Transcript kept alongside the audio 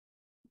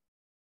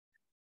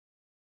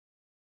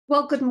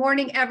Well, good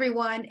morning,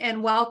 everyone,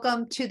 and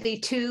welcome to the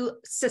Two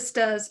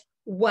Sisters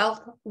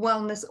Wealth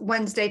Wellness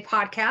Wednesday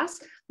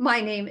podcast.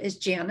 My name is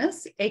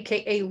Janice,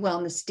 aka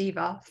Wellness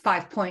Diva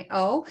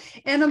 5.0,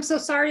 and I'm so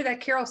sorry that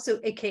Carol Sue,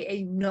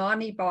 aka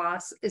Nani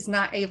Boss, is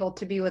not able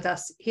to be with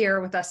us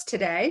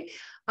today.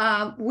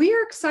 We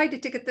are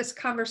excited to get this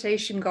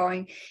conversation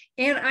going,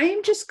 and I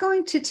am just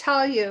going to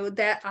tell you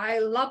that I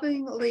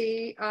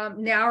lovingly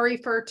now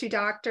refer to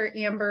Dr.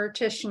 Amber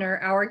Tichenor,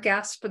 our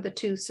guest for the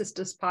Two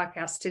Sisters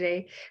podcast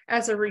today,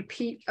 as a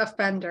repeat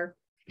offender.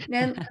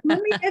 And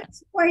let me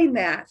explain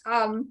that.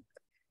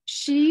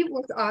 She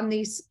was on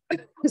these,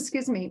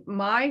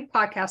 my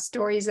podcast,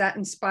 Stories That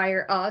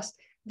Inspire Us,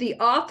 the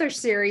author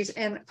series,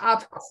 and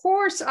of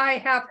course I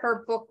have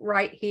her book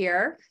right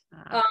here.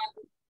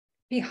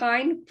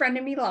 Behind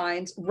Frenemy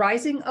Lines,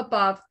 Rising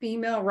Above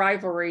Female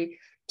Rivalry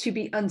to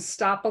Be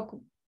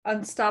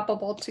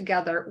Unstoppable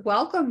Together.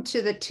 Welcome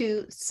to the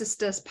Two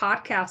Sisters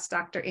podcast,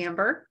 Dr.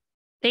 Amber.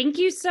 Thank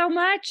you so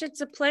much.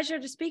 It's a pleasure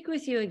to speak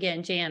with you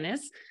again,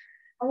 Janice.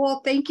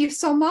 Well, thank you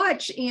so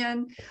much.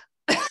 And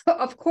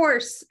of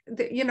course,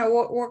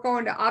 we're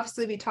going to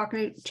obviously be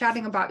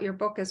chatting about your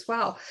book as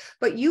well.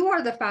 But you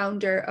are the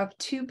founder of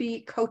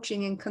 2B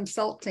Coaching and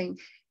Consulting.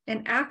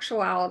 In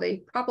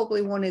actuality,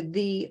 probably one of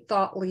the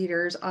thought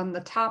leaders on the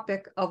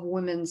topic of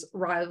women's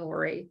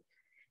rivalry.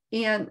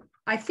 And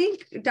I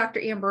think, Dr.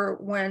 Amber,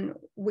 when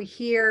we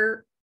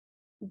hear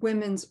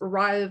women's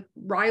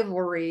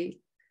rivalry,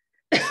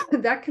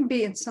 that can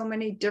be in so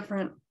many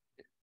different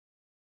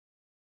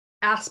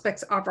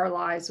aspects of our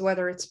lives,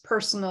 whether it's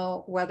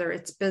personal, whether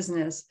it's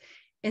business.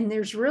 And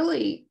there's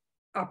really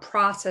a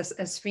process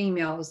as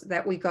females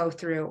that we go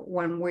through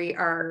when we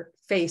are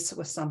faced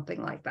with something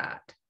like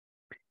that.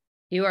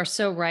 You are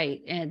so right.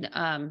 And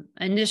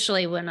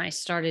initially, when I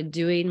started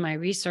doing my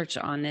research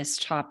on this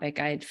topic,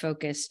 I had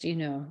focused,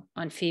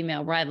 on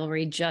female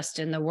rivalry just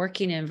in the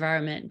working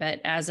environment.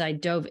 But as I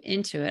dove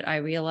into it, I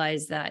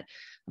realized that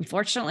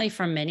unfortunately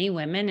for many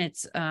women,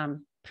 it's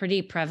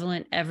pretty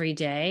prevalent every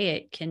day.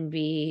 It can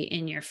be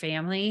in your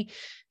family.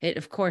 It,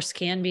 of course,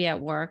 can be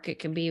at work. It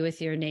can be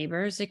with your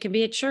neighbors. It can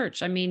be at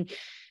church. I mean,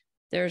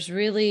 there's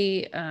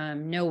really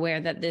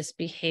nowhere that this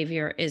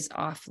behavior is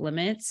off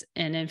limits.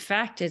 And in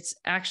fact, it's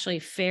actually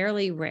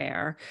fairly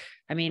rare.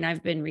 I mean,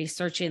 I've been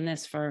researching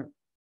this for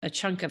a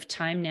chunk of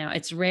time now.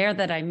 It's rare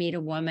that I meet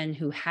a woman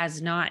who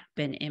has not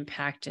been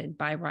impacted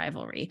by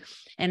rivalry.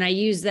 And I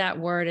use that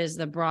word as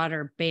the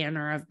broader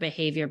banner of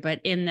behavior, but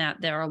in that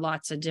there are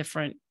lots of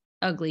different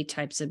ugly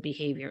types of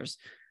behaviors.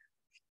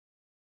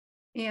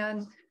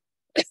 And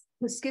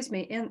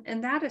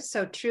and that is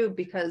so true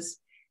because,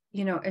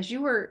 as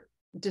you were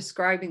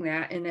describing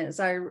that, and as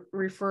I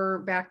refer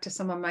back to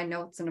some of my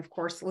notes, and of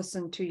course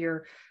listen to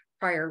your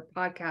prior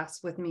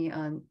podcasts with me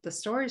on the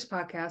Stories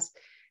podcast,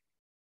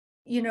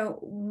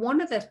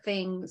 one of the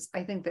things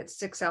I think that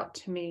sticks out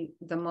to me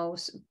the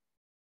most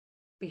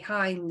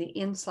behind the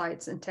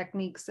insights and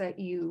techniques that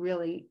you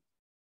really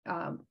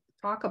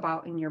talk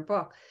about in your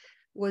book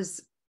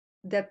was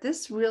that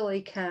this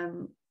really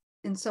can,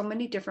 in so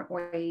many different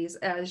ways,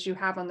 as you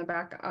have on the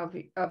back of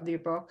your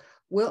book,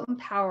 will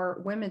empower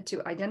women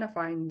to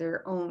identify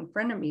their own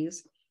frenemies,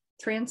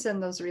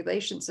 transcend those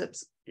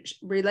relationships,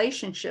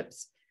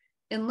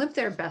 and live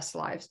their best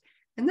lives.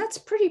 And that's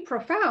pretty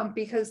profound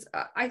because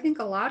I think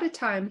a lot of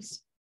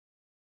times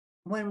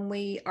when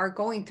we are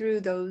going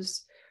through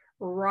those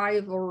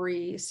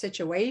rivalry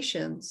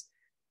situations,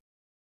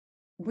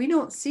 we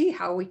don't see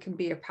how we can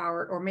be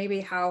empowered, or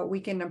maybe how we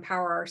can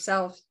empower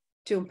ourselves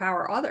to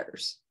empower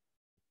others.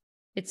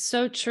 It's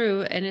so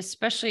true. And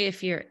especially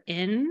if you're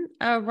in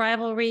a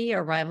rivalry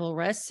or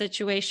rivalrous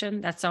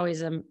situation, that's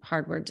always a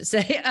hard word to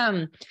say.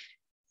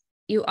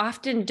 You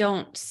often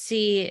don't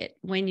see it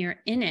when you're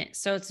in it.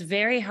 So it's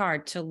very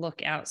hard to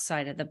look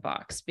outside of the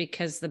box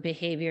because the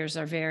behaviors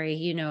are very,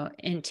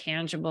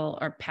 intangible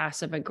or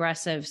passive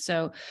aggressive.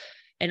 So,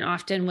 and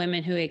often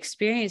women who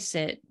experience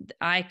it,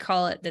 I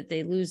call it that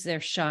they lose their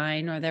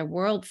shine or their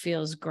world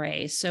feels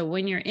gray. So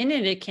when you're in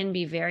it, it can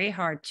be very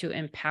hard to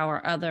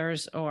empower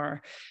others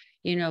or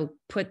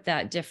put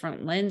that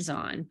different lens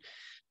on.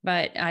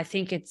 But I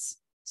think it's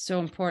so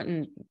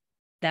important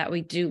that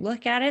we do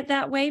look at it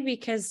that way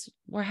because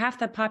we're half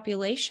the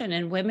population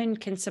and women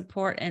can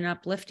support and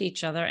uplift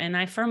each other. And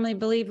I firmly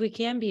believe we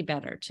can be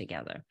better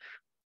together.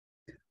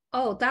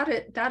 Oh,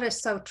 that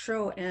is so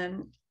true.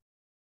 And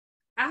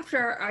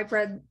after I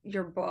read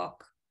your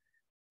book,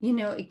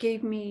 it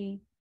gave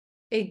me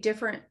a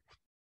different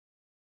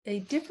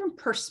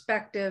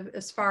perspective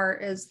as far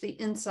as the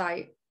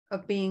insight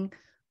of being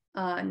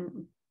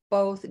on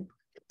both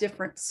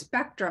different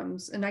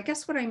spectrums. And I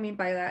guess what I mean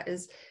by that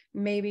is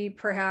maybe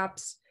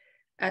perhaps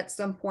at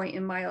some point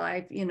in my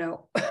life,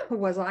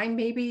 was I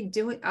maybe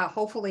doing,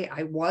 hopefully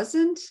I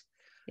wasn't,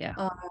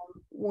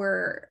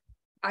 where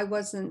I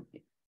wasn't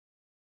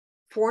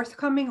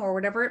forthcoming or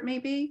whatever it may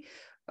be.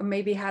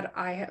 Maybe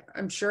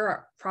I'm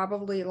sure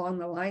probably along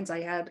the lines,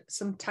 I had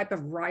some type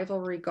of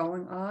rivalry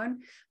going on,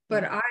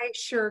 but I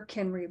sure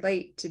can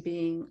relate to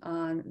being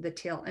on the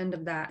tail end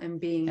of that and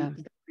being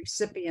the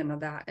recipient of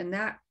that. And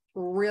that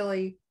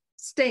really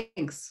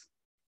stinks.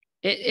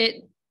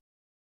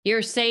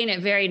 You're saying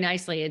it very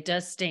nicely. It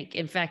does stink.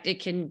 In fact,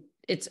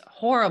 it's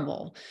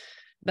horrible,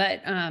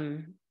 but,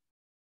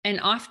 and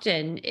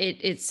often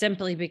it's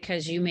simply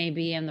because you may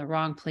be in the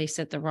wrong place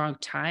at the wrong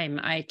time.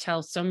 I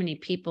tell so many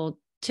people,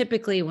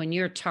 typically when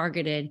you're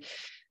targeted,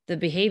 the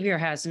behavior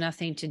has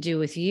nothing to do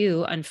with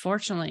you.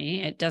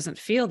 Unfortunately, it doesn't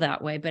feel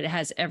that way, but it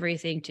has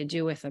everything to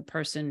do with the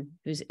person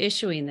who's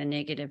issuing the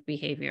negative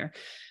behavior.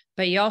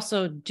 But you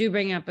also do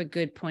bring up a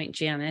good point,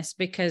 Janice,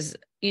 because,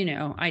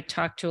 I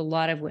talk to a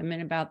lot of women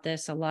about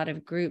this, a lot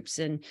of groups,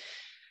 and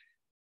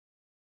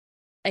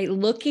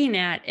looking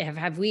at,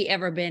 have we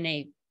ever been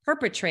a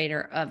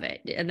perpetrator of it?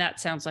 And that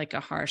sounds like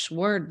a harsh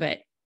word, but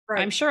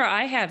right. I'm sure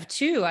I have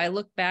too. I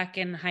look back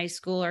in high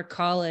school or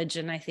college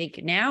and I think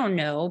now,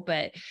 no,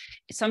 but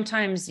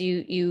sometimes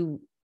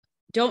you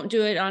don't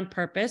do it on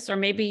purpose, or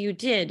maybe you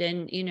did.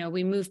 And,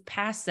 we move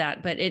past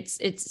that, but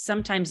it's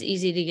sometimes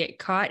easy to get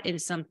caught in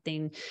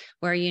something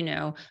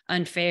where,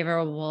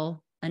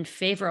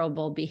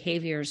 unfavorable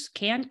behaviors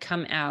can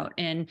come out.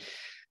 And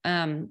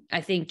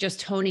I think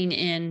just honing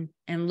in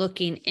and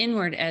looking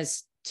inward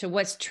as to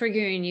what's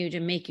triggering you to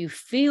make you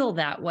feel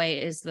that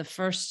way is the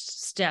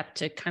first step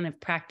to kind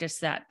of practice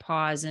that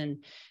pause and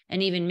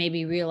even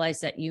maybe realize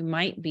that you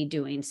might be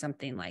doing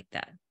something like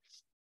that.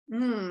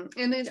 And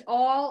it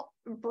all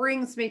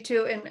brings me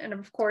to, and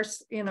of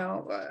course,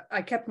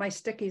 I kept my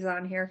stickies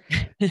on here.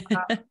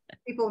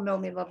 People know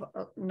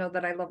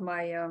that I love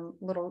my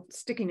little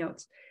sticky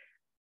notes.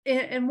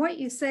 And what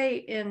you say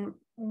in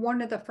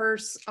one of the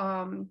first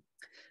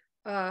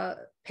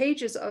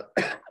pages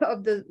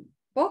of the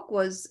book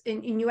was,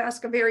 and you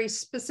ask a very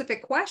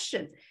specific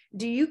question: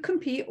 do you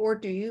compete or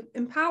do you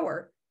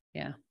empower?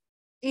 Yeah.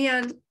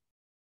 And,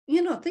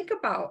 think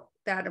about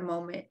that a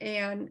moment.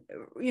 And,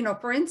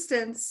 for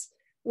instance,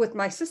 with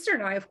my sister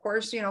and I, of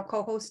course,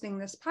 co-hosting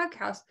this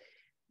podcast,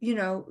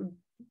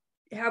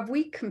 have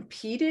we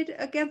competed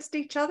against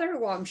each other?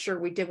 Well, I'm sure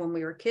we did when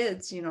we were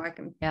kids,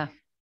 yeah.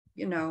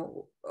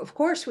 Of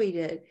course we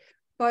did,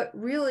 but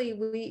really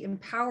we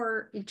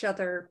empower each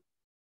other,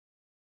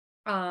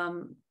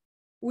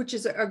 which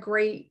is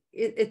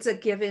it's a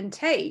give and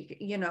take.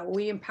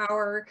 We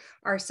empower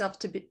ourselves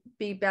to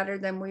be better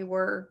than we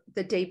were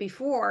the day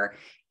before.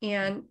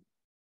 And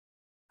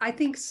I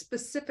think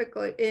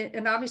specifically,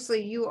 and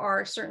obviously you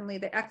are certainly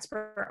the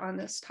expert on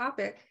this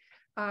topic,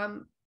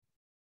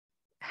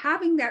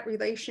 having that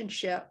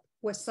relationship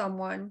with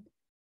someone,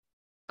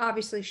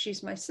 obviously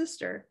she's my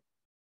sister,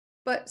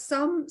 but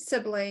some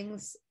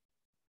siblings,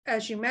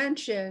 as you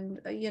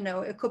mentioned,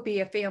 it could be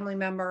a family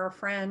member, a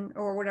friend,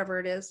 or whatever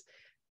it is,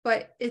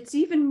 but it's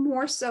even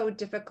more so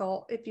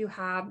difficult if you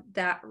have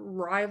that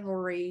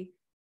rivalry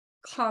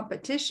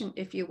competition,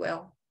 if you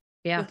will,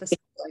 with a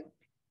sibling.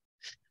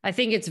 I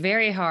think it's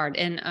very hard.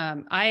 And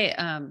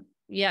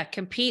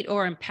compete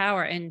or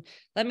empower. And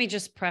let me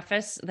just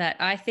preface that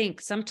I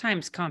think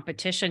sometimes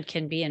competition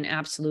can be an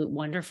absolute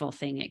wonderful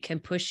thing. It can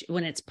push,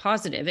 when it's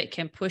positive, it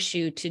can push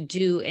you to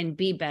do and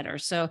be better.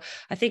 So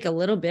I think a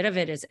little bit of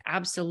it is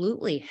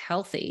absolutely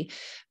healthy.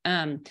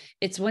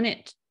 It's when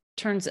it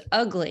turns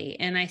ugly.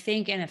 And I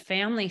think in a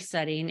family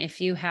setting,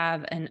 if you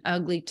have an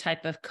ugly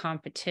type of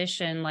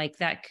competition like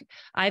that,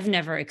 I've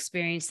never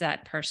experienced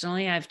that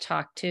personally. I've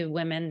talked to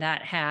women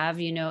that have,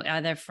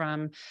 either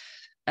from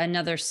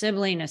another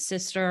sibling, a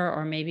sister,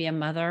 or maybe a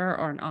mother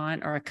or an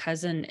aunt or a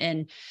cousin.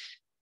 And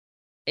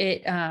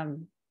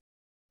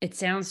it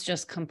sounds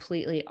just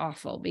completely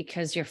awful,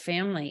 because your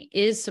family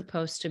is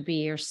supposed to be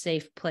your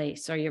safe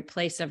place or your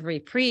place of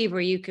reprieve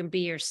where you can be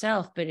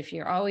yourself. But if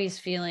you're always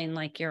feeling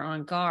like you're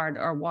on guard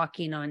or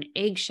walking on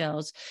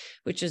eggshells,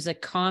 which is a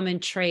common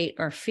trait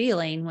or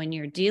feeling when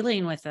you're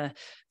dealing with a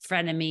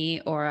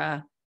frenemy or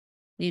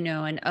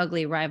an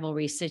ugly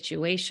rivalry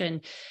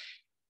situation,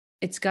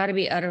 it's got to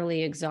be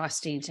utterly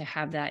exhausting to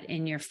have that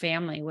in your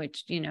family,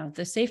 which,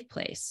 the safe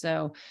place.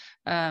 So,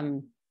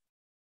 and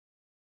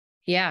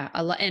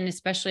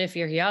especially if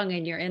you're young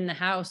and you're in the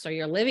house or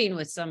you're living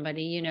with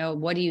somebody,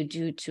 what do you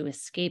do to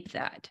escape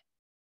that?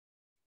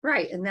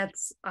 Right. And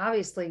that's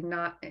obviously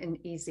not an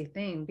easy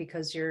thing,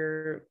 because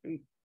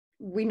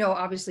we know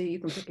obviously you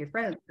can pick your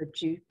friends,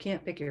 but you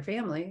can't pick your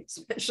family,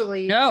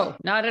 especially. No,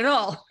 not at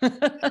all.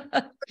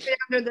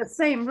 Under the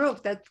same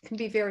roof, that can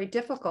be very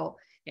difficult.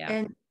 Yeah.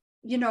 And,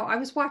 I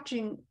was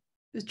watching,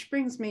 which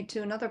brings me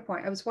to another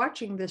point. I was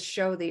watching this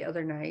show the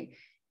other night,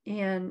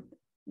 and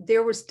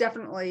there was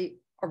definitely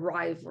a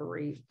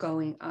rivalry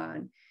going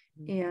on.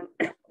 And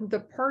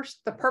the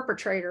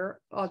perpetrator,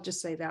 I'll just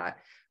say that,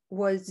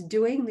 was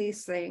doing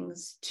these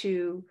things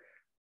to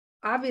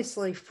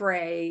obviously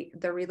fray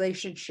the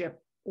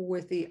relationship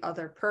with the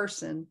other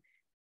person.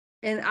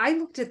 And I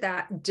looked at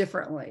that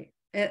differently.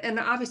 And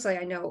obviously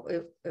I know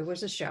it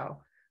was a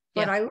show,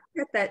 but I looked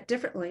at that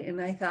differently, and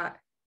I thought,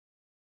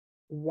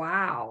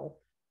 wow,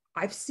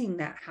 I've seen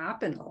that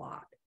happen a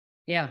lot.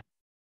 Yeah.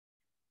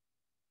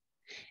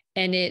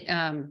 And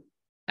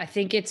I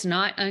think it's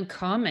not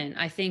uncommon.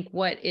 I think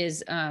what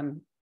is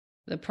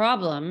the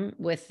problem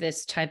with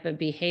this type of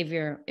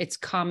behavior, it's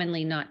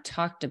commonly not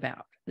talked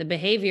about. the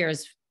behavior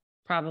is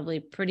probably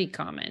pretty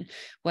common,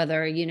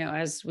 whether,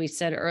 as we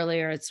said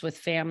earlier, it's with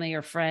family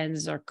or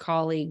friends or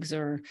colleagues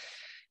or,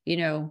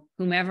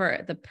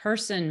 whomever the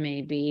person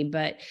may be,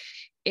 but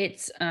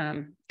it's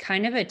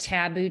kind of a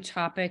taboo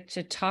topic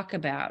to talk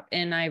about.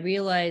 And I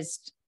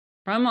realized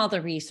from all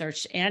the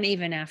research and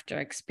even after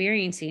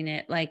experiencing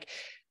it, like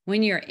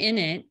when you're in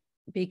it,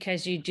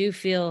 because you do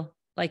feel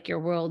like your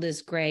world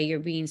is gray, you're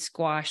being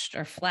squashed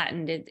or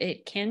flattened,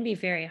 it can be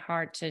very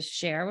hard to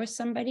share with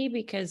somebody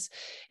because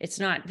it's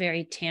not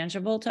very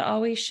tangible to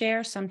always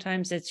share.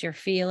 Sometimes it's your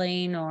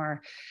feeling,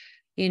 or,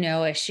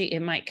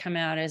 it might come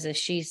out as a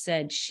she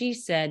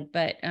said,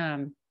 but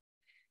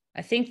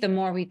I think the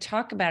more we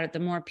talk about it, the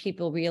more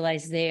people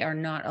realize they are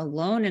not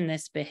alone in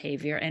this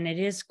behavior. And it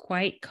is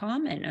quite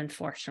common,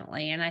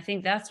 unfortunately. And I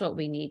think that's what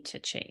we need to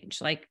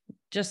change. Like,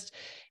 just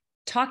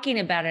talking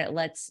about it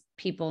lets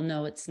people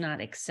know it's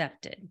not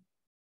accepted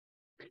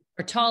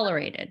or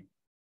tolerated.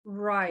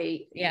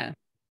 Right. Yeah.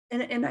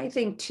 And I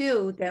think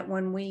too, that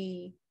when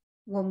we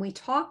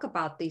talk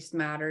about these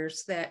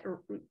matters, that,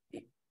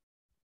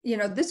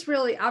 this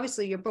really,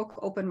 obviously your book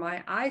opened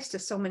my eyes to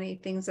so many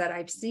things that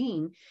I've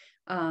seen,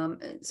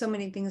 so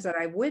many things that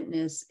I've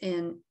witnessed,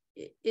 and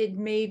it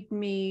made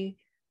me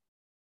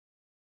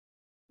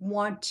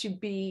want to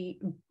be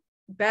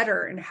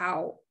better in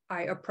how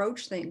I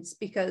approach things,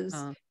 because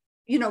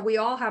we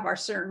all have our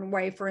certain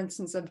way, for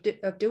instance, of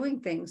doing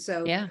things.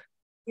 So yeah,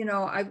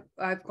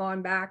 I've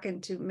gone back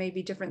into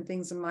maybe different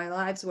things in my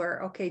lives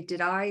where, okay,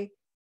 did I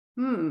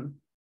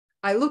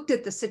looked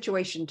at the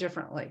situation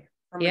differently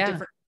from a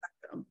different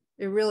spectrum.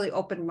 It really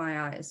opened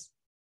my eyes.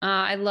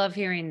 I love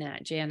hearing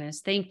that,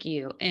 Janice. Thank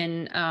you.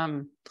 And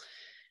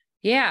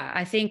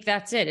I think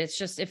that's it. It's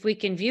just, if we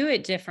can view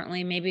it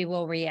differently, maybe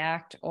we'll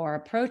react or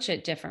approach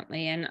it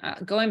differently. And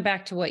going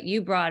back to what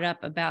you brought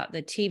up about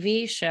the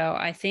TV show,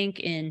 I think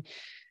in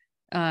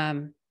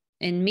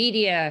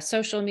media,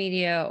 social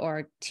media,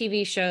 or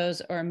TV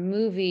shows or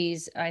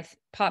movies,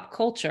 pop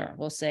culture,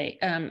 we'll say,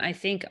 I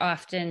think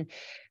often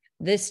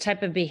this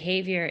type of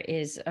behavior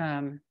is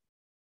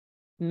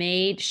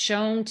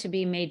shown to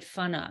be made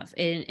fun of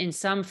in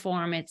some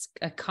form. It's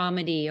a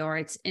comedy or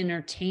it's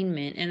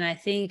entertainment. And I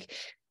think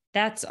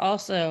that's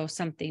also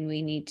something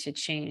we need to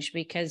change,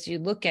 because you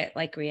look at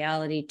like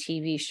reality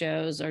TV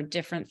shows or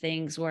different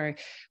things where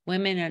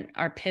women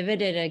are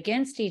pivoted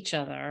against each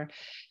other.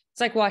 It's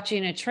like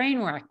watching a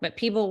train wreck, but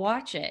people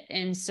watch it.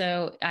 And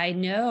so I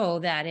know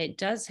that it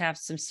does have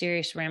some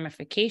serious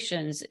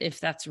ramifications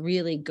if that's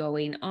really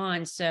going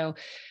on. So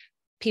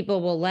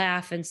people will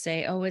laugh and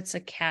say, oh, it's a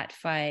cat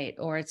fight,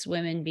 or it's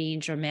women being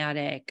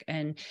dramatic.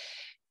 And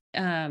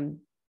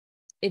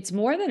it's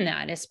more than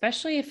that,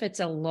 especially if it's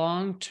a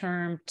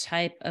long-term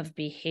type of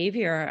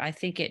behavior. I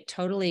think it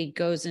totally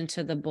goes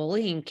into the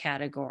bullying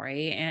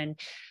category. And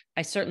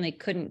I certainly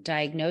couldn't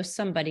diagnose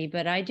somebody,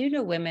 but I do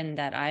know women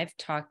that I've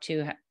talked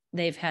to,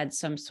 they've had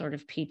some sort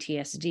of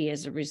PTSD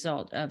as a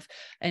result of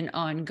an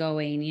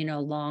ongoing,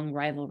 long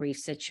rivalry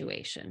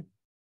situation.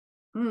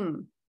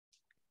 And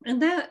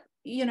that,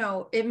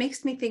 it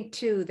makes me think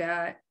too,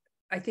 that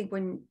I think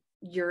when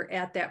you're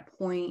at that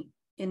point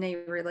in a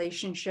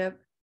relationship,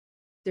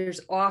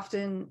 there's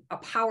often a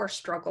power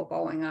struggle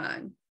going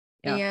on.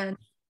 Yeah. And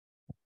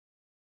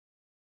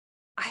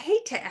I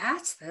hate to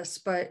ask this,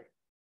 but,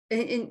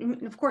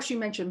 and of course you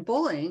mentioned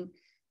bullying.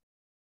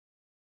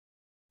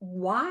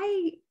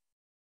 Why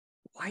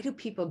do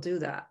people do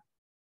that?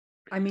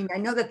 I mean, I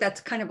know that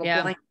that's kind of a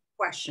blank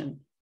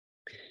question.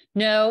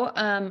 No,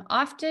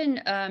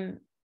 often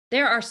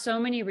there are so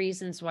many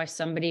reasons why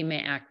somebody may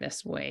act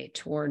this way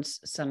towards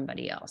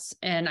somebody else.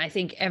 And I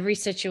think every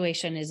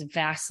situation is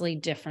vastly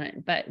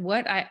different. But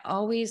what I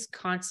always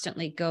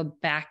constantly go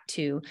back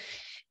to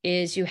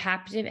is you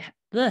have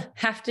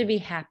to be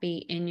happy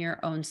in your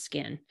own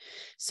skin.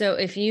 So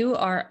if you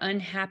are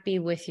unhappy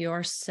with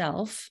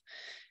yourself,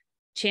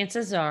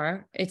 chances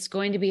are it's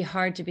going to be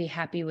hard to be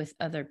happy with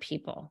other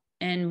people.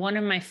 And one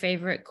of my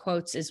favorite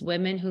quotes is,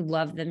 women who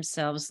love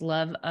themselves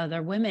love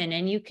other women.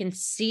 And you can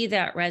see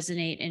that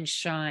resonate and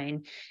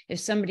shine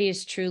if somebody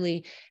is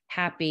truly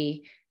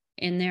happy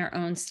in their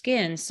own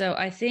skin. So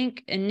I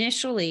think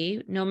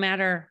initially, no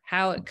matter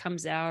how it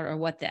comes out or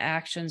what the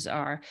actions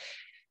are,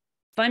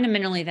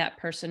 fundamentally, that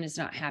person is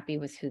not happy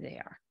with who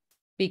they are.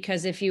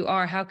 Because if you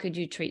are, how could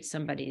you treat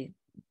somebody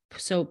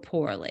so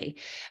poorly?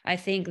 I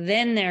think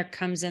then there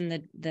comes in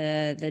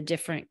the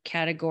different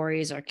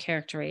categories or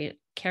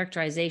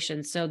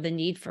characterization. So the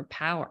need for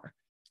power,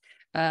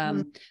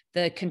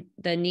 the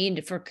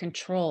need for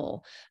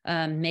control,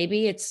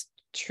 maybe it's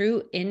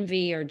true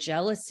envy or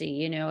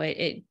jealousy.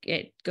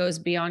 It goes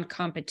beyond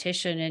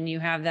competition, and you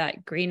have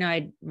that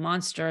green-eyed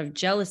monster of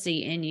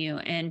jealousy in you,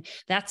 and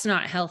that's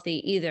not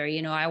healthy either.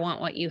 I want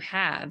what you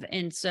have.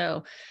 And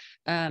so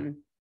there's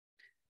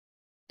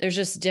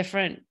just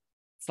different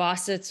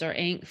facets or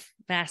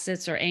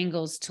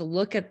angles to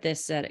look at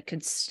this, that it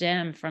could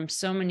stem from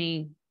so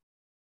many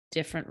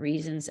different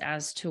reasons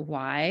as to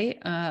why.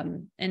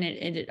 And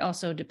it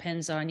also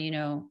depends on,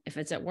 if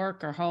it's at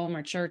work or home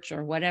or church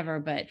or whatever,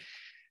 but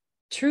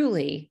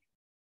truly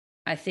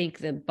I think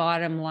the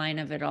bottom line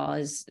of it all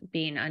is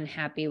being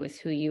unhappy with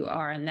who you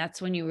are. And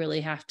that's when you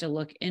really have to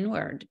look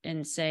inward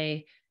and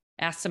say,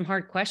 ask some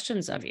hard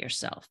questions of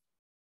yourself.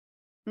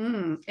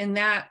 And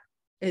that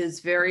is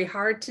very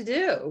hard to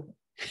do.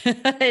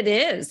 It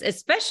is,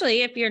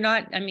 especially if you're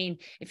not,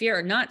 if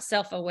you're not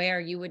self-aware,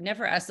 you would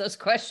never ask those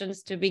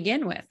questions to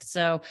begin with.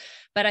 So,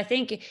 but I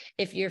think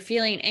if you're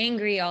feeling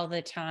angry all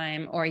the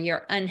time or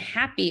you're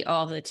unhappy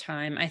all the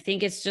time, I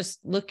think it's just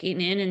looking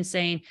in and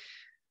saying,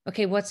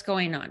 okay, what's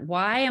going on?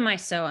 Why am I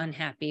so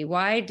unhappy?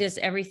 Why does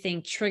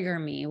everything trigger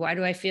me? Why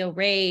do I feel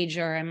rage,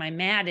 or am I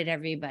mad at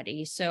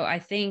everybody? So I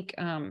think,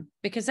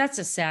 because that's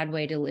a sad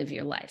way to live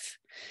your life.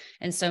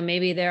 And so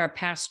maybe there are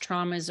past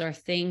traumas or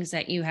things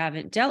that you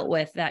haven't dealt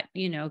with that,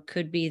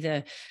 could be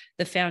the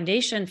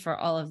foundation for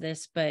all of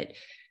this, but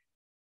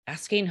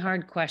asking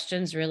hard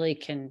questions really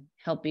can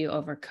help you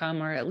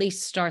overcome, or at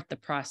least start the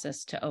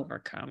process to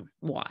overcome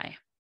why.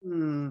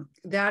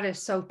 That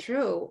is so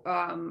true.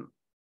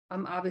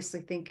 I'm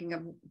obviously thinking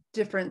of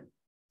different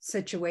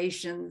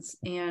situations,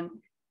 and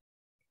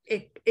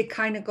it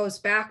kind of goes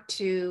back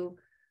to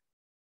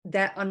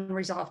that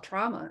unresolved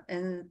trauma,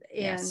 and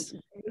Yes.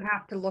 you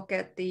have to look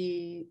at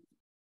the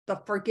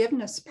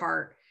forgiveness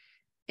part.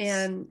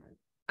 And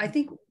I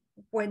think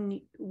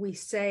when we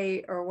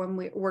say, or when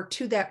we're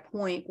to that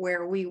point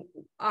where we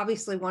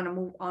obviously want to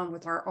move on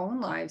with our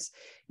own lives,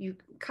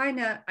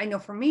 I know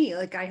for me,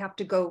 like, I have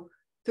to go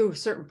through a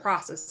certain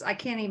process. I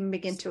can't even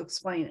begin to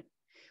explain it,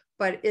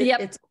 but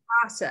it's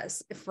a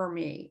process for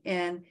me.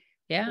 And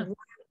yeah,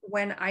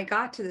 when I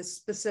got to this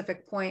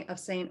specific point of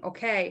saying,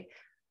 okay,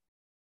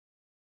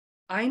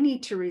 I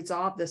need to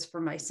resolve this for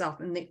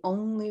myself, and the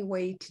only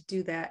way to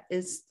do that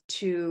is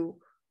to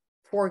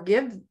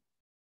forgive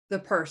the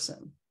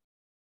person.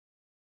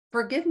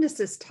 Forgiveness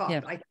is tough.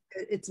 yeah.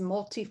 It's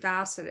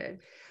multifaceted.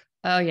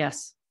 Oh,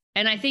 yes.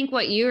 And I think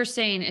what you're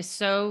saying is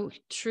so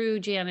true,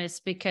 Janice,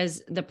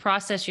 because the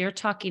process you're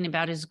talking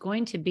about is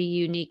going to be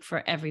unique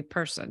for every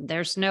person.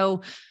 There's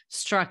no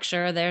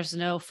structure, there's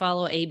no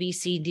follow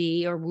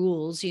ABCD or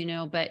rules,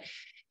 but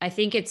I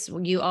think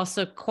you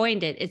also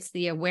coined it. It's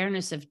the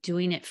awareness of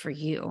doing it for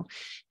you.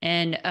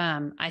 And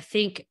I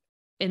think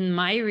in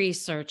my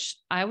research,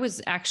 I was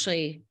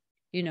actually,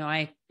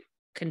 I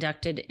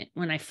conducted,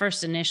 when I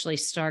first initially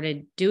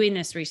started doing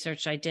this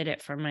research, I did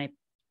it for my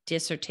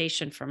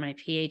dissertation for my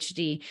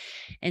PhD.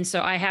 And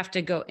so I have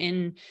to go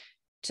into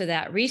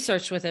that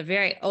research with a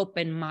very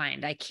open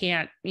mind. I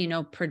can't,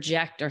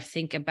 project or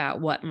think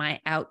about what my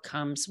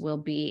outcomes will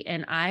be.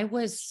 And I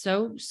was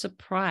so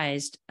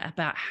surprised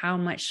about how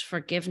much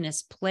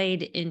forgiveness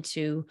played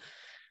into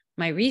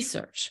my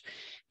research.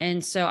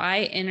 And so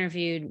I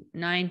interviewed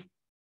 9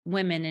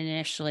 women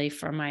initially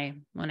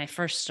when I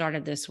first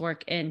started this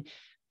work, and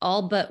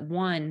all but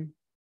one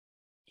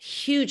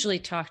hugely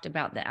talked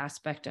about the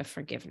aspect of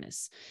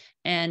forgiveness.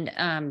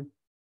 And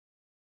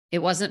it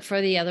wasn't for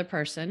the other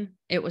person,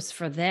 it was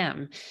for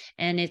them.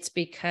 And it's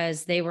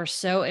because they were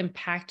so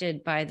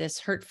impacted by this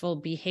hurtful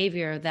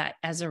behavior that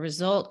as a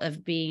result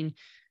of being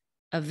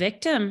a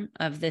victim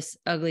of this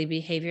ugly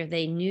behavior,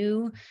 they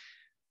knew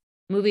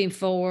moving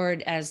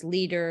forward as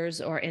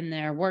leaders or in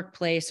their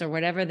workplace or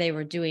whatever they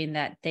were doing,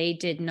 that they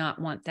did not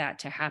want that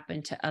to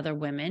happen to other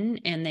women.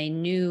 And they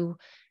knew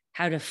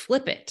how to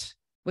flip it,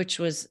 which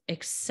was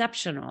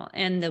exceptional.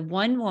 And the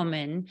one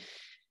woman,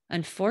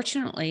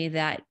 unfortunately,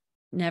 that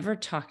never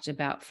talked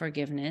about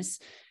forgiveness,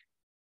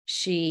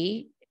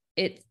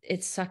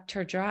 it sucked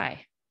her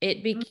dry.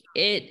 It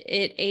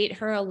ate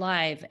her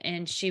alive,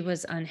 and she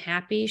was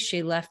unhappy.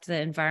 She left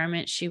the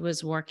environment she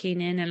was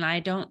working in, and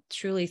I don't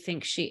truly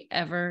think she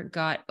ever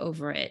got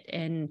over it.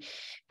 And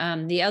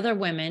the other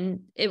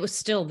women, it was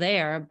still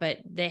there, but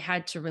they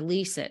had to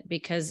release it,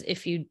 because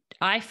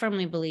I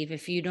firmly believe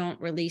if you don't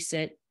release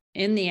it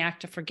in the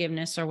act of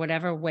forgiveness or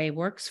whatever way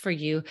works for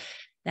you,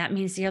 that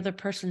means the other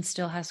person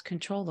still has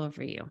control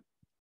over you.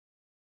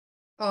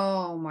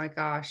 Oh my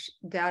gosh,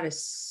 that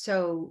is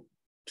so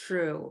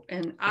true,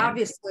 and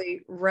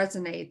obviously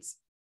resonates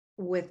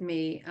with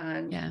me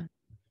on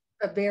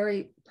a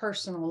very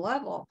personal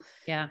level.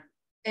 Yeah.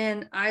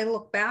 And I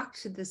look back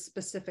to this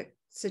specific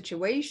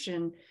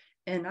situation,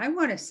 and I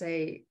want to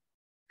say,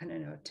 I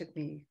don't know, it took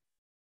me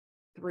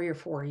 3 or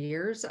 4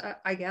 years,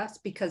 I guess,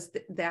 because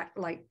that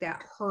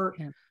hurt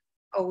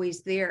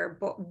always there.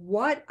 But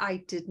what I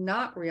did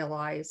not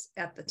realize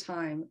at the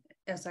time,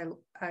 as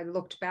I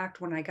looked back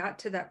when I got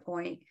to that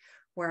point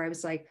where I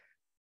was like,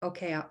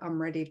 okay,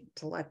 I'm ready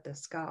to let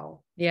this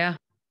go. Yeah.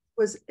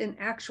 Was in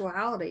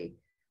actuality,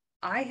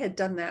 I had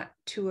done that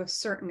to a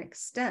certain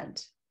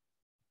extent,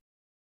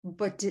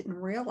 but didn't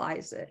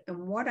realize it.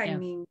 And what I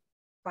mean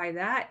by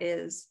that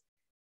is,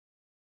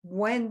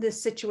 when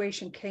this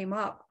situation came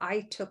up,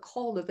 I took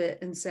hold of it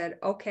and said,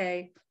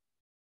 okay,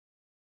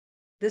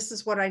 this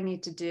is what I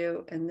need to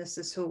do, and this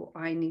is who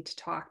I need to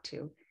talk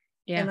to.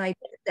 Yeah. And I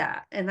did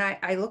that. And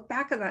I look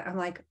back at that, I'm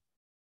like,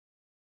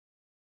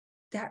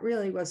 that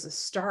really was a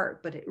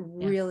start, but it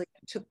really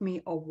took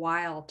me a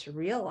while to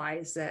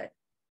realize that,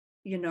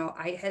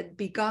 I had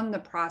begun the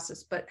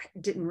process, but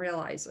didn't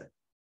realize it.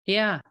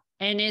 Yeah.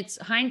 And it's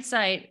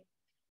hindsight.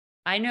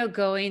 I know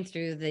going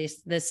through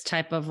this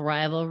type of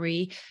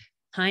rivalry,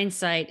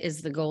 hindsight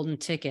is the golden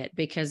ticket,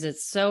 because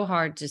it's so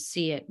hard to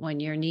see it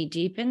when you're knee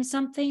deep in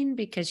something,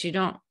 because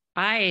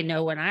I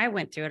know when I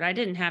went through it, I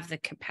didn't have the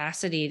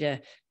capacity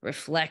to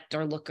reflect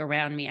or look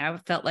around me. I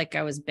felt like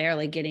I was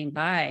barely getting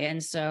by.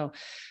 And so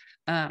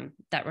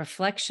that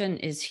reflection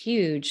is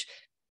huge.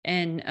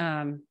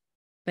 And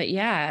but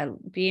yeah,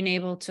 being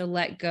able to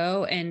let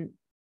go. And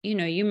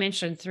you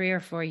mentioned 3 or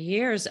 4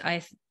 years.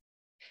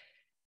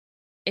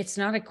 It's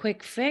not a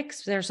quick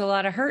fix. There's a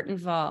lot of hurt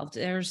involved.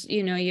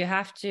 You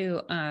have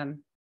to,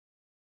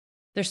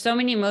 there's so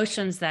many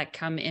emotions that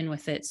come in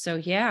with it. So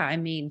yeah, I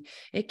mean,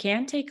 it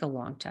can take a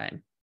long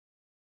time.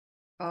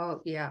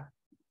 Oh, yeah.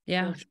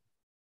 Yeah.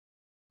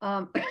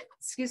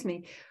 Excuse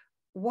me.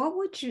 What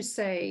would you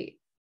say,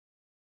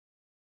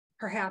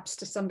 perhaps,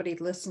 to somebody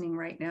listening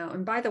right now?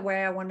 And by the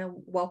way, I want to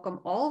welcome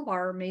all of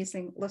our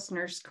amazing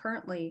listeners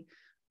currently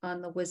on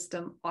the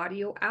Wisdom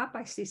audio app.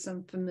 I see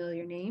some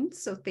familiar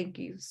names, so thank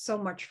you so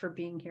much for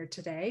being here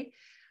today.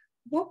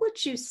 What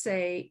would you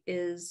say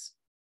is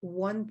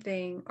one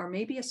thing, or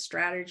maybe a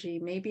strategy,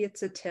 maybe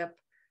it's a tip,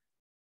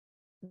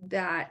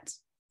 that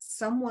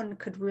someone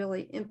could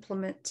really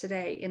implement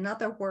today? In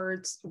other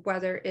words,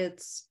 whether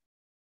it's,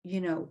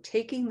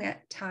 taking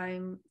that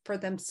time for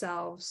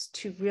themselves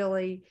to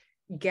really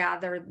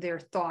gather their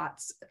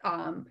thoughts,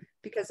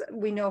 because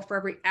we know for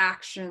every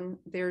action,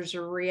 there's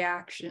a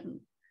reaction.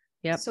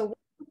 Yep. So what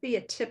would be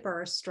a tip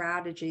or a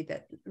strategy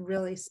that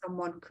really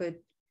someone could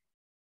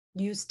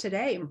use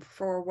today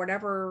for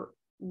whatever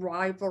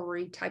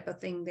rivalry type of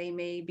thing they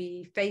may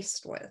be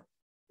faced with?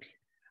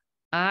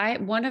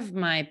 One of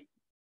my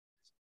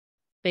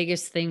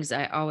biggest things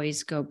I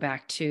always go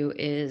back to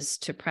is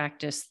to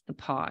practice the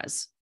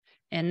pause.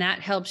 And that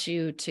helps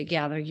you to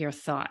gather your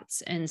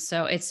thoughts. And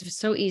so it's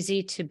so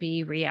easy to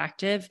be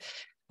reactive,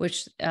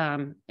 which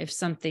if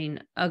something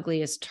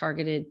ugly is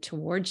targeted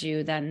towards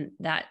you, then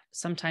that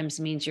sometimes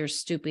means you're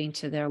stooping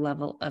to their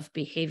level of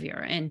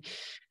behavior. And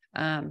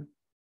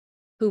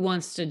who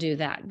wants to do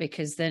that?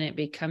 Because then it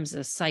becomes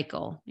a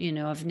cycle,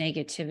 of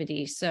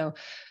negativity. So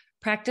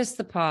practice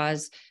the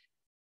pause,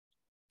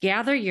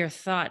 gather your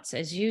thoughts,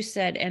 as you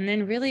said, and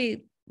then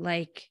really,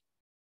 like,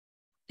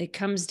 it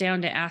comes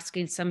down to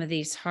asking some of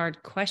these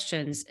hard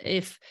questions.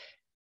 Is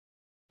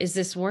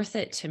this worth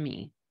it to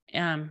me?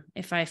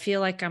 If I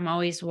feel like I'm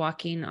always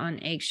walking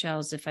on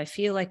eggshells, if I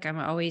feel like I'm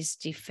always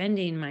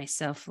defending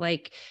myself,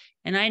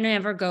 and I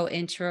never go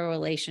into a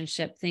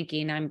relationship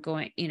thinking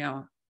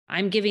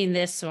I'm giving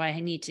this, so I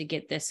need to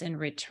get this in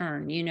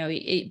return,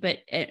 but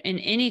in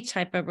any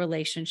type of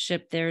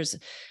relationship, there's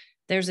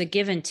a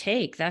give and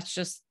take. That's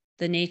just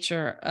the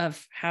nature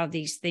of how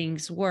these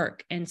things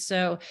work. And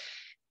so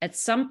at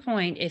some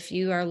point, if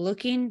you are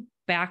looking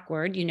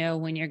backward,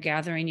 when you're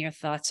gathering your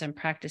thoughts and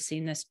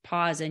practicing this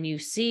pause, and you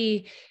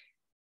see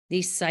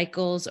these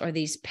cycles or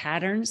these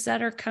patterns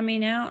that are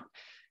coming out,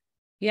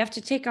 you have to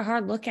take a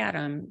hard look at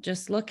them.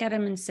 Just look at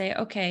them and say,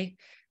 okay,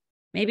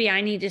 maybe I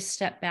need to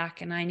step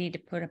back and I need to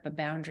put up a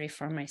boundary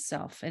for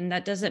myself. And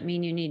that doesn't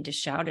mean you need to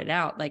shout it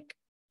out like,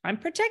 I'm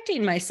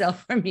protecting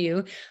myself from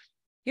you.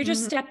 You're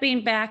just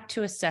stepping back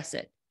to assess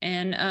it.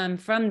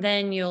 And from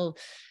then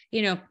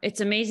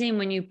it's amazing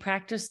when you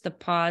practice the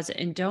pause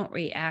and don't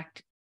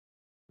react,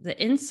 the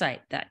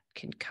insight that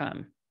can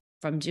come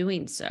from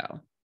doing so.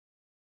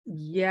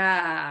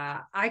 Yeah,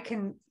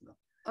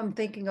 I'm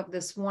thinking of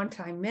this one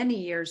time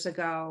many years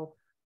ago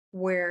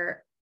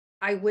where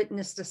I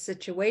witnessed a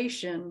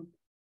situation,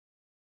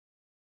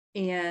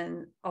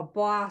 and a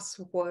boss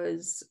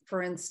was,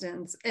 for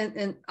instance,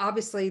 and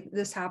obviously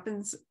this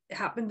happened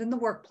in the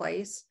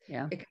workplace.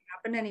 Yeah. It can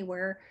happen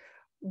anywhere.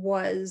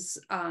 Was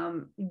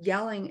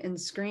yelling and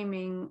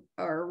screaming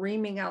or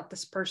reaming out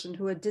this person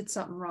who had did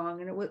something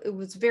wrong, and it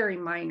was very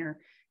minor,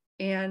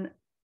 and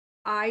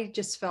I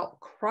just felt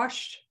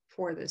crushed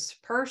for this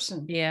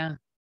person. Yeah.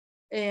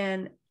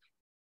 And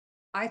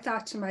I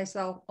thought to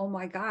myself, oh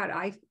my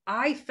God,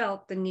 I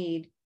felt the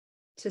need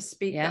to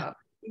speak up.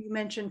 You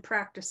mentioned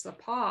practice the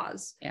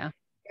pause. Yeah.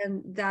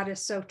 And that is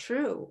so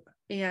true.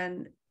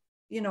 And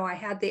I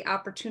had the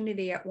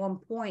opportunity at one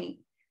point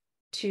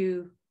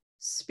to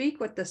speak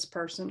with this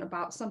person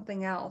about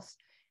something else,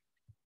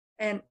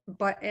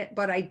 but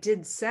I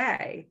did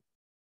say,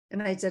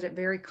 and I did it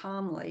very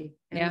calmly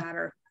and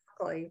matter of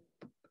factly,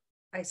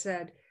 I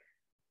said,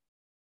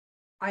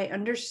 I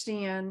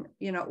understand,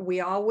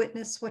 we all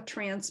witnessed what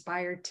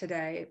transpired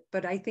today,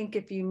 but I think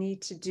if you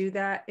need to do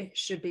that, it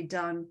should be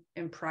done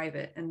in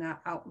private and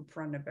not out in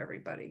front of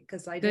everybody.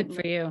 Because I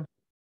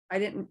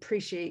didn't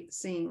appreciate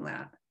seeing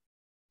that.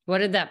 What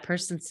did that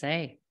person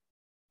say?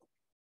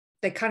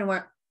 They kind of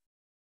went,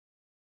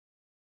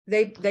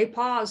 they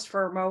paused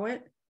for a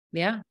moment.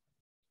 Yeah.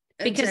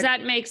 Because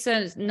that makes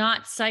a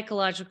not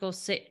psychological,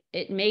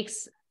 it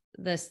makes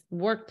this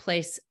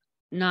workplace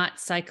not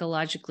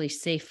psychologically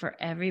safe for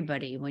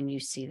everybody when you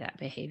see that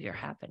behavior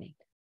happening.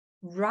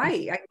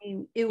 Right. I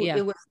mean,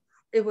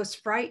 it was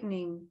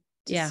frightening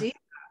to see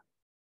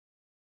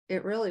that.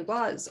 It really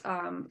was.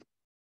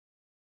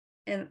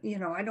 and,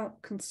 I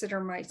don't consider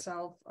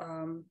myself,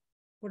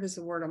 what is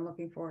the word I'm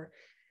looking for?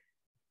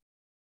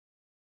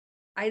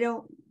 I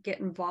don't get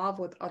involved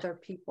with other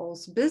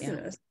people's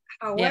business.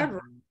 Yeah.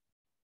 However,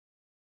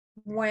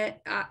 when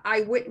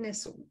I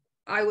witnessed,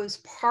 I was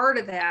part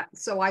of that.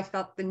 So I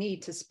felt the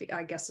need to speak,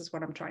 I guess is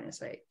what I'm trying to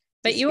say.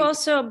 But you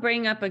also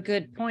bring up a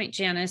good point,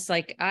 Janice.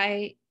 Like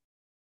I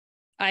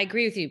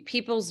agree with you.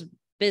 People's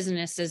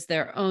business is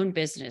their own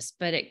business,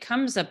 but it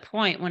comes a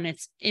point when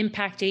it's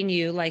impacting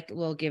you. Like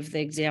we'll give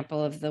the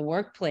example of the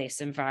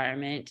workplace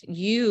environment.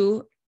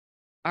 You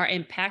are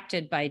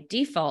impacted by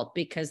default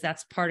because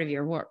that's part of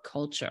your work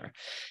culture.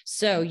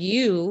 So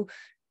you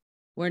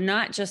were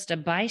not just a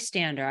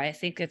bystander. I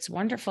think it's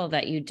wonderful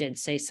that you did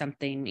say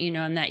something,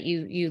 and that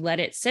you let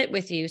it sit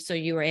with you so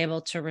you were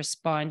able to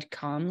respond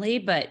calmly.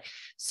 But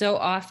so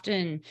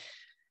often,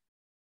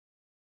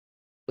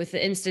 with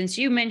the instance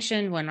you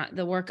mentioned, when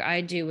the work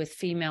I do with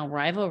female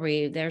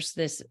rivalry, there's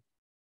this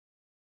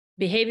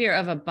behavior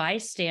of a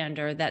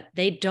bystander that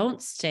they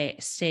don't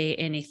say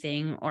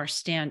anything or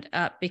stand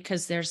up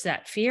because there's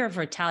that fear of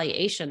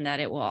retaliation that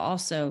it will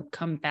also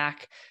come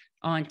back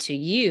onto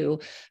you.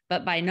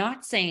 But by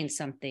not saying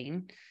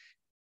something,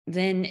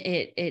 then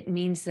it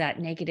means that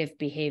negative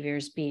behavior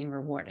is being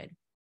rewarded.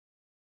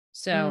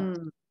 So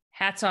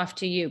hats off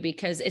to you,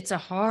 because it's a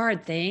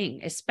hard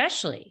thing,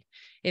 especially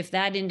if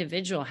that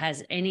individual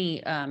has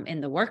any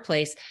in the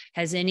workplace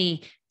has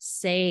any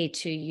say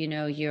to,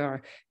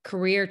 your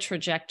career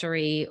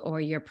trajectory or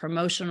your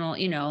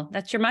promotional,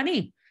 that's your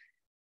money.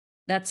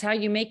 That's how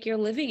you make your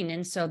living.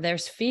 And so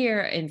there's fear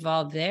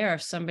involved there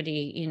if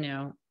somebody,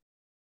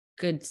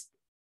 could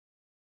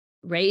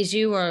raise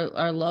you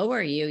or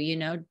lower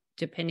you,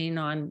 depending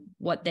on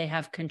what they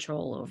have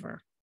control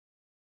over.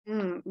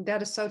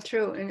 That is so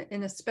true.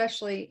 And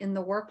especially in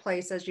the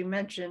workplace, as you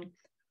mentioned,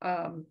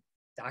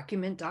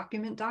 document.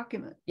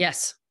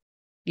 Yes,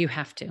 you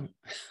have to.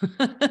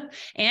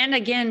 And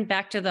again,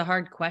 back to the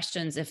hard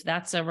questions. If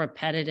that's a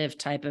repetitive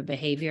type of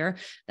behavior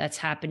that's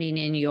happening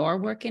in your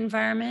work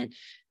environment,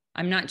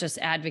 I'm not just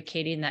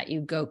advocating that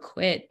you go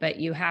quit, but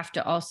you have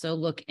to also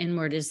look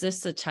inward. Is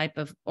this the type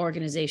of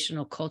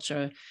organizational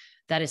culture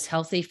that is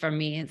healthy for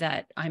me,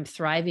 that I'm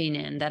thriving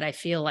in, that I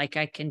feel like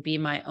I can be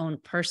my own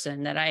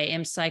person, that I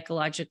am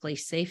psychologically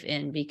safe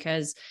in?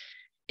 Because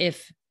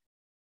if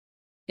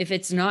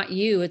it's not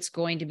you, it's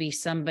going to be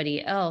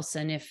somebody else.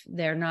 And if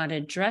they're not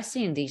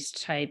addressing these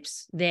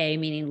types, they,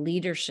 meaning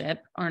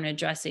leadership, aren't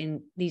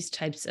addressing these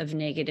types of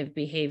negative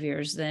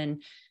behaviors,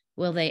 then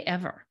will they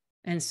ever?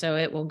 And so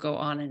it will go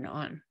on and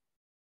on.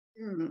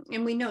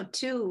 And we know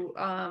too,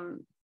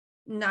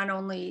 not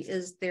only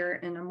is there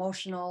an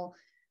emotional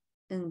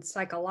and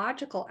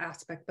psychological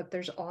aspect, but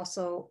there's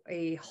also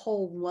a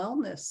whole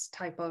wellness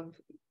type of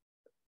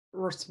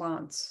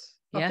response.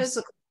 Yes.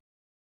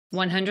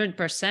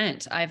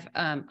 100%.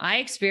 I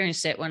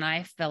experienced it when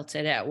I felt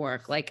it at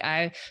work. Like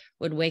I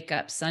would wake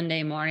up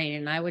Sunday morning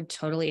and I would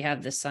totally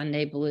have the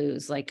Sunday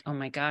blues. Like, oh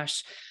my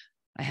gosh,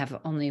 I have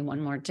only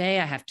one more day.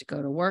 I have to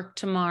go to work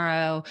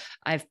tomorrow.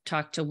 I've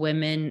talked to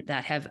women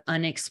that have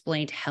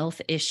unexplained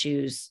health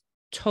issues,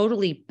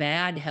 totally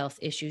bad health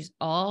issues,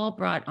 all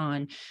brought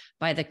on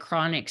by the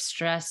chronic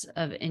stress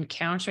of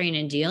encountering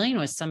and dealing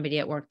with somebody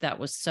at work that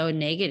was so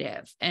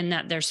negative, and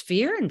that there's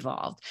fear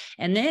involved.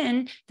 And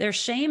then there's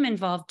shame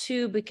involved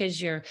too,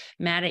 because you're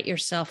mad at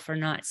yourself for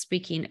not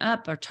speaking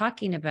up or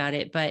talking about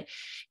it. But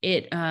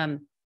it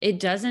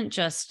doesn't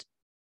just,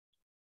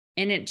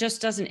 and it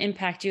just doesn't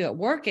impact you at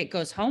work. It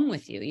goes home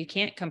with you. You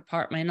can't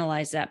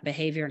compartmentalize that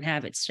behavior and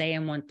have it stay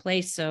in one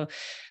place. So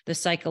the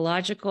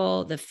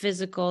psychological, the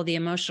physical, the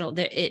emotional,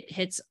 it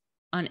hits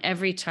on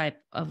every type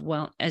of,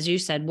 as you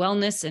said,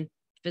 wellness and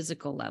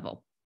physical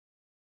level.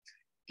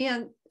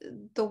 And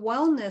the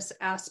wellness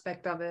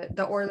aspect of it,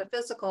 or the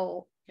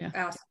physical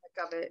aspect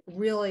of it,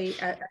 really,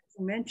 as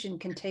you mentioned,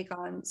 can take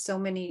on so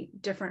many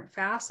different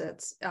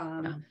facets.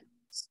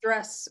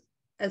 Stress,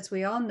 as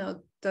we all know,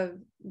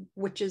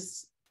 which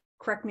is,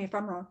 correct me if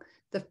I'm wrong,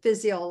 the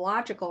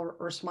physiological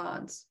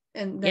response,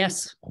 and then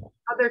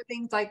other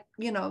things like,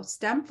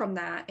 stem from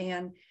that.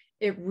 And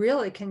it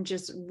really can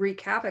just wreak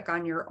havoc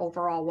on your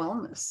overall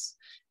wellness.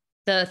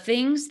 The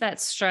things that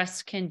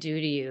stress can do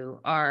to you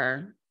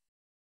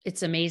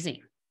it's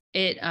amazing.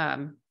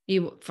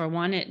 For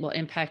one, it will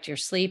impact your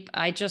sleep.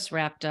 I just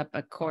wrapped up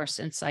a course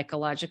in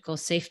psychological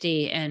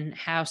safety and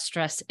how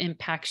stress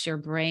impacts your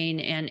brain.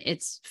 And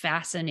it's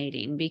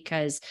fascinating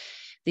because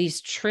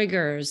these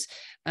triggers,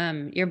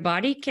 your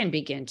body can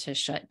begin to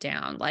shut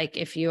down. Like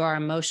if you are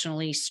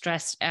emotionally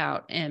stressed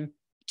out and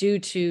due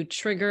to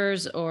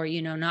triggers or,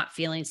 not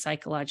feeling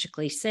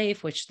psychologically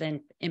safe, which then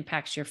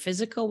impacts your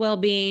physical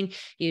well-being,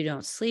 you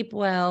don't sleep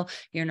well,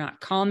 you're not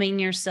calming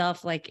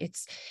yourself. Like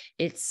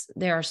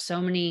there are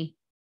so many,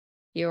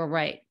 you're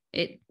right.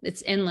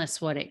 It's endless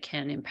what it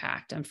can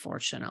impact,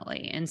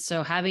 unfortunately. And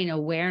so having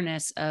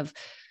awareness of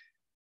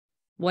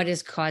what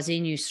is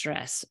causing you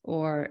stress,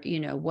 or,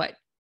 what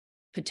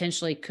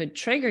potentially could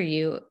trigger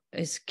you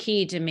is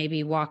key to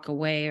maybe walk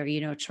away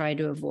or, try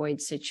to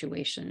avoid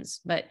situations.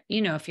 But,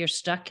 if you're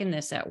stuck in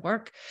this at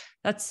work,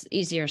 that's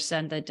easier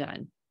said than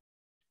done.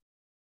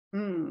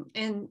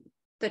 And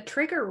the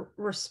trigger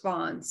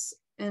response,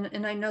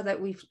 and I know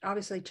that we've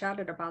obviously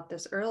chatted about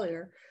this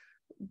earlier,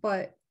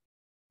 but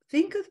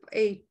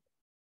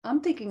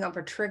I'm thinking of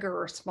a trigger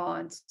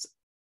response.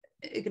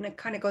 It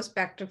kind of goes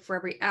back to, for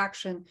every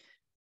action,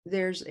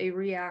 there's a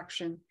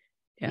reaction.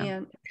 Yeah.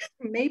 And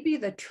maybe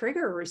the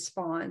trigger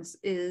response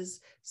is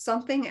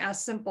something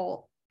as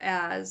simple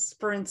as,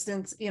 for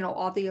instance,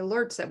 all the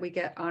alerts that we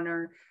get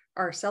on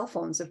our cell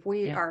phones. If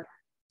we are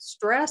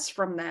stressed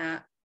from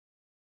that,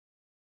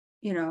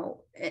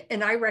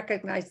 and I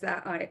recognize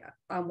that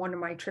on one of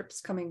my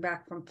trips coming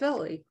back from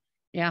Philly.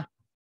 Yeah.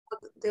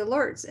 The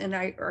alerts, and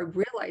I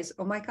realized,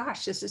 oh my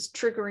gosh, this is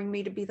triggering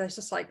me to be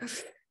just like,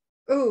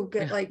 oh,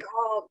 get like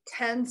all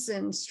tense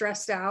and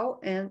stressed out.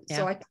 And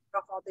so I turned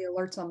off all the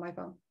alerts on my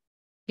phone.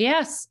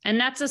 Yes. And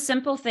that's a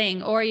simple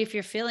thing. Or if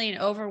you're feeling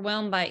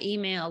overwhelmed by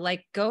email,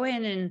 like go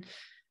in and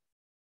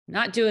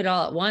not do it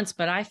all at once.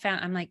 But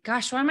I'm like,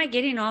 gosh, why am I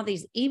getting all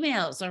these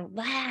emails or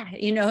blah,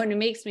 and it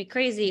makes me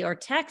crazy, or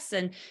texts.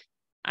 And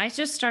I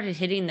just started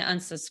hitting the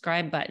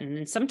unsubscribe button.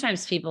 And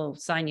sometimes people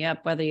sign you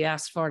up, whether you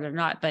ask for it or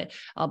not, but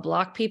I'll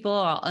block people,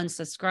 I'll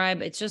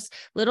unsubscribe. It's just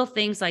little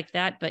things like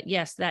that. But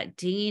yes, that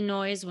dinging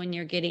noise when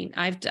you're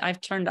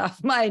I've turned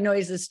off my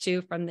noises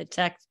too from the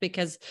text,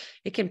 because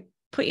it can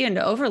put you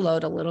into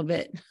overload a little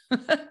bit.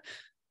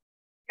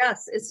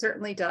 Yes, it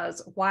certainly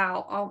does.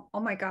 Wow. Oh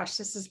my gosh,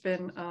 this has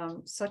been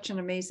such an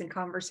amazing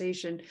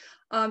conversation.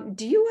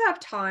 Do you have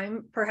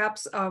time?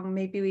 Perhaps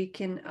maybe we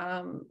can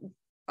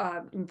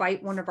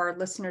invite one of our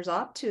listeners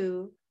up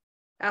to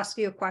ask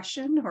you a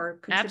question or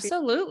contribute.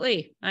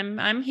 Absolutely.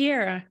 I'm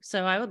here.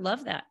 So I would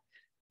love that.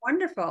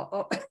 Wonderful.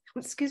 Oh,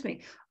 excuse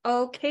me.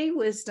 Okay,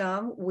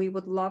 Wisdom. We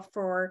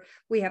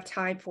have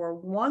time for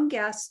one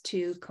guest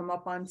to come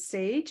up on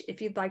stage if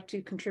you'd like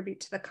to contribute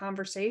to the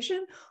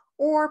conversation,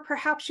 or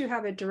perhaps you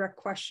have a direct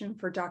question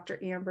for Dr.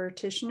 Amber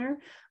Tichenor.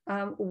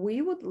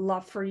 We would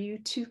love for you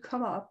to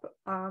come up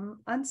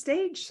on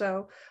stage.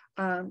 So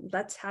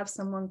let's have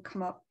someone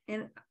come up.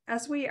 And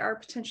as we are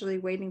potentially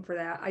waiting for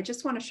that, I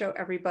just want to show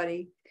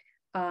everybody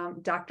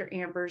Dr.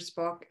 Amber's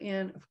book.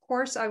 And of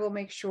course, I will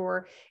make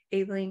sure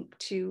a link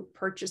to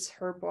purchase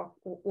her book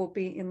will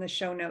be in the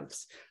show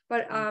notes.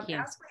 But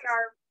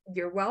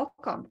you're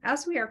welcome.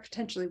 As we are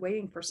potentially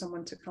waiting for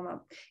someone to come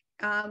up,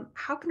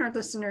 how can our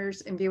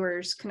listeners and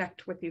viewers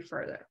connect with you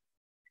further?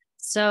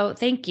 So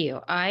thank you.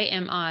 I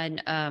am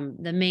on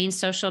the main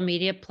social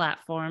media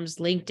platforms,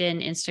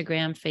 LinkedIn,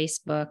 Instagram,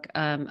 Facebook,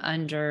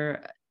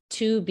 under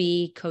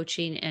TOBE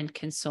Coaching and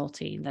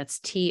Consulting. That's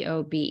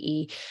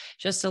TOBE.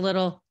 Just a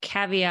little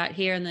caveat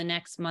here: in the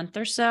next month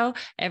or so,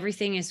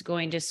 everything is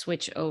going to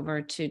switch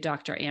over to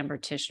Dr. Amber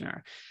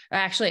Tichenor.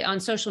 Actually, on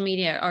social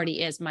media, it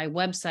already is. My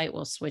website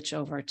will switch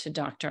over to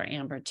Dr.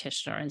 Amber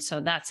Tichenor. And so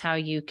that's how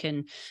you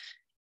can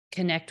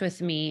connect with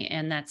me.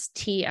 And that's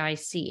TICHENOR.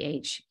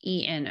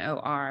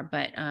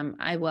 But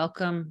I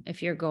welcome,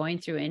 if you're going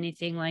through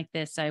anything like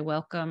this, I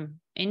welcome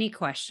any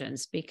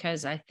questions,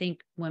 because I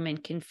think women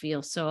can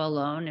feel so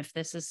alone if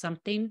this is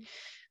something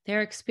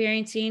they're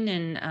experiencing.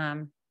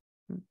 And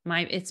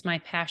it's my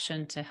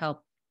passion to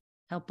help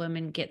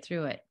women get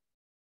through it.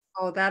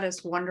 Oh, that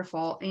is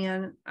wonderful.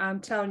 And I'm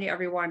telling you,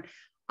 everyone,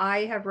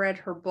 I have read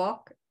her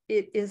book.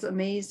 It is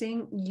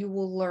amazing. You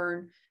will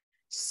learn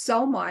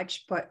so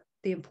much, but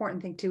the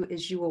important thing too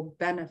is you will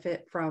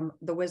benefit from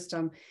the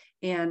wisdom.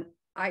 And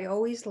I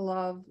always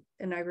love,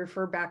 and I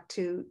refer back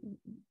to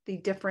the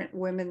different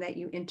women that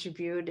you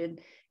interviewed, and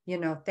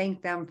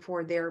thank them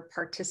for their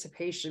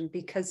participation,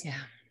 because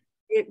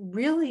it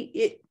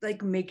really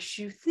like makes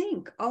you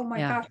think, oh my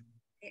gosh,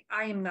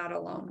 I am not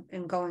alone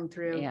in going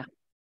through.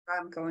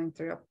 I'm going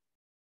through.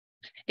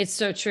 It's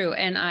so true.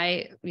 And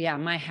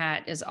my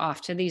hat is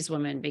off to these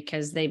women,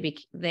 because they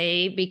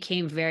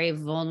became very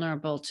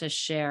vulnerable to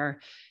share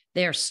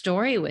their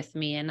story with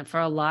me. And for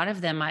a lot of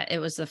them, it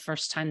was the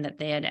first time that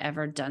they had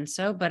ever done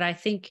so. But I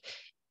think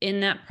in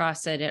that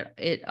process,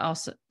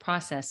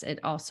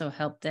 it also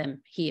helped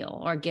them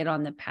heal or get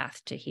on the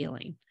path to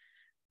healing.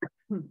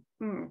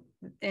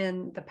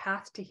 And the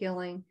path to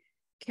healing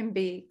can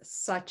be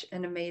such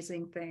an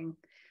amazing thing.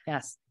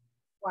 Yes.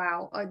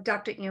 Wow.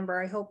 Dr.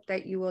 Amber, I hope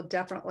that you will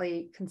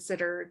definitely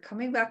consider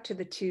coming back to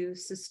the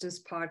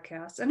TwoSistas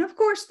podcast. And of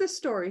course, the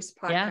Stories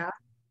podcast. Yeah.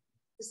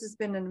 This has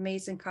been an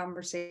amazing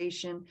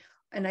conversation.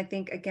 And I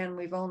think, again,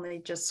 we've only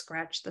just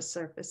scratched the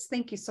surface.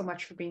 Thank you so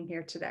much for being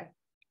here today.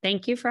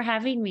 Thank you for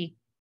having me.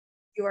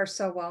 You are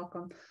so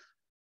welcome.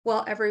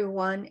 Well,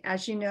 everyone,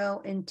 as you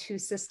know, in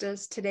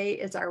TwoSistas, today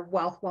is our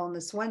Wealth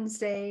Wellness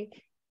Wednesday.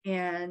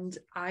 And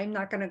I'm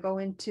not going to go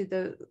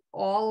into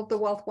all of the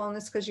wealth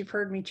wellness, because you've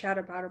heard me chat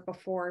about it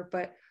before,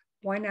 but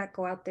why not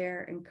go out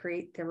there and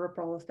create the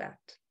ripple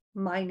effect?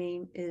 My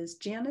name is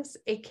Janice,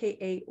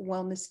 aka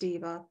Wellness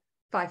Diva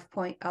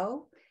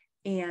 5.0,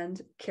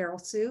 and Carol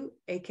Sue,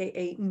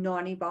 aka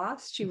Nani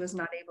Boss. She was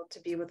not able to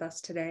be with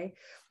us today,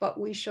 but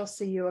we shall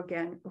see you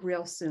again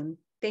real soon.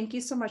 Thank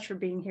you so much for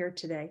being here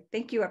today.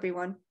 Thank you,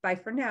 everyone. Bye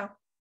for now.